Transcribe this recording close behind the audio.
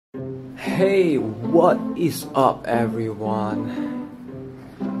Hey, what is up everyone?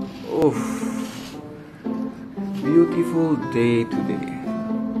 Oof, beautiful day today.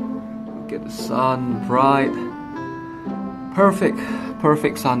 Look at the sun, bright.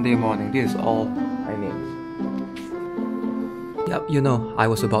 Perfect Sunday morning. This is all I need. Yep, I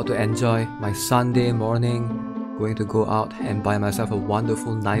was about to enjoy my Sunday morning, going to go out and buy myself a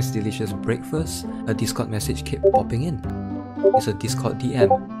wonderful, nice, delicious breakfast. A Discord message kept popping in. It's a Discord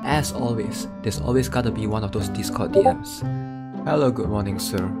DM. As always, there's always gotta be one of those Discord DMs. Hello, good morning,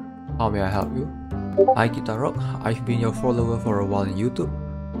 sir. How may I help you? Hi, GuitarRock. I've been your follower for a while on YouTube.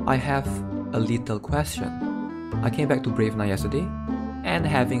 I have a little question. I came back to Brave Night yesterday and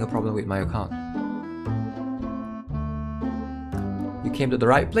having a problem with my account. You came to the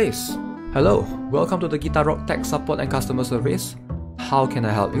right place. Hello, welcome to the GuitarRock Tech Support and Customer Service. How can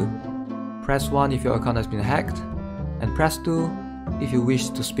I help you? Press 1 if your account has been hacked, and press 2 if you wish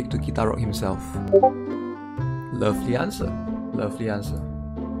to speak to GuitarRock himself. Lovely answer.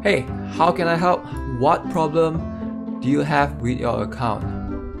 Hey, how can I help? What problem do you have with your account?